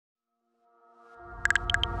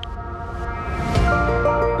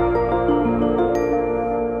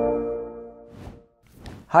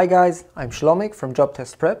Hi guys, I'm Shlomik from Job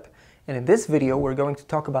Test Prep, and in this video we're going to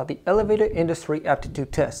talk about the Elevator Industry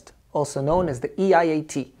Aptitude Test, also known as the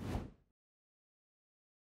EIAT.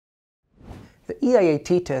 The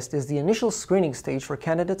EIAT test is the initial screening stage for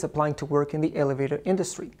candidates applying to work in the elevator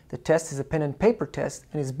industry. The test is a pen and paper test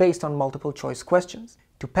and is based on multiple choice questions.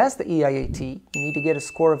 To pass the EIAT, you need to get a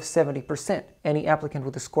score of 70%. Any applicant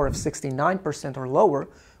with a score of 69% or lower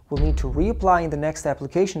will need to reapply in the next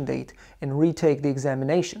application date and retake the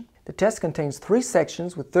examination. The test contains 3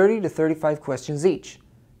 sections with 30 to 35 questions each: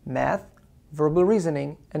 math, verbal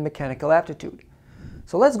reasoning, and mechanical aptitude.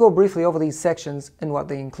 So let's go briefly over these sections and what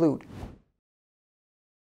they include.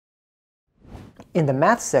 In the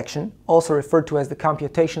math section, also referred to as the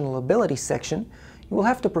computational ability section, you will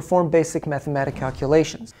have to perform basic mathematical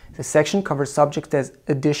calculations. This section covers subjects as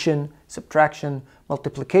addition, subtraction,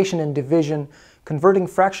 multiplication and division, converting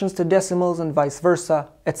fractions to decimals and vice versa,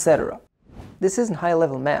 etc. This isn't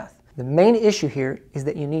high-level math. The main issue here is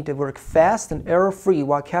that you need to work fast and error-free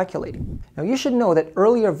while calculating. Now you should know that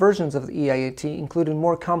earlier versions of the EIAT included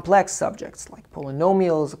more complex subjects like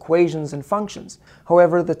polynomials, equations, and functions.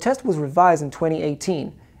 However, the test was revised in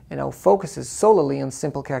 2018 and now focuses solely on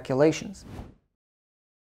simple calculations.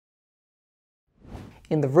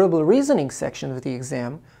 In the verbal reasoning section of the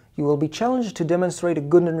exam, you will be challenged to demonstrate a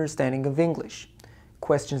good understanding of English.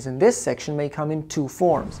 Questions in this section may come in 2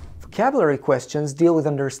 forms. Vocabulary questions deal with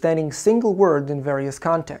understanding single words in various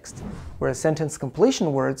contexts, whereas sentence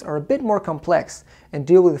completion words are a bit more complex and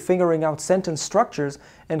deal with figuring out sentence structures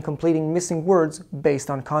and completing missing words based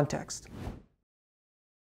on context.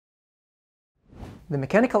 The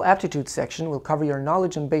mechanical aptitude section will cover your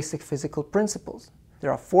knowledge on basic physical principles.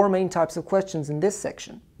 There are 4 main types of questions in this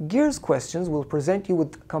section. Gears questions will present you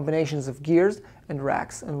with combinations of gears and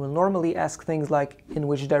racks and will normally ask things like, in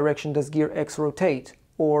which direction does gear X rotate?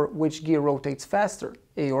 Or which gear rotates faster,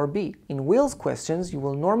 A or B? In wheels questions, you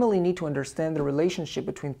will normally need to understand the relationship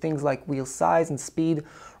between things like wheel size and speed,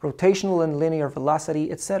 rotational and linear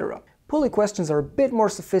velocity, etc. Pulley questions are a bit more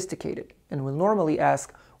sophisticated and will normally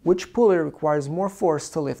ask which pulley requires more force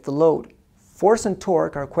to lift the load. Force and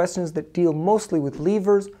torque are questions that deal mostly with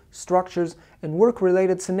levers, structures, and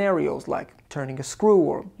work-related scenarios like turning a screw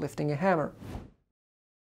or lifting a hammer.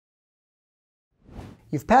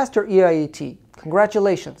 You've passed your EIAT.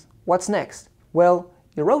 Congratulations! What's next? Well,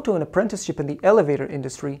 your road to an apprenticeship in the elevator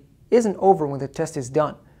industry isn't over when the test is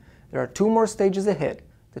done. There are 2 more stages ahead: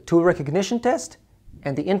 the tool recognition test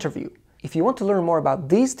and the interview. If you want to learn more about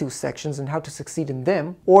these 2 sections and how to succeed in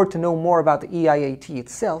them, or to know more about the EIAT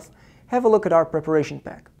itself, have a look at our preparation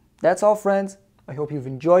pack. That's all, friends. I hope you've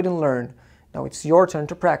enjoyed and learned. Now it's your turn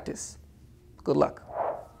to practice. Good luck.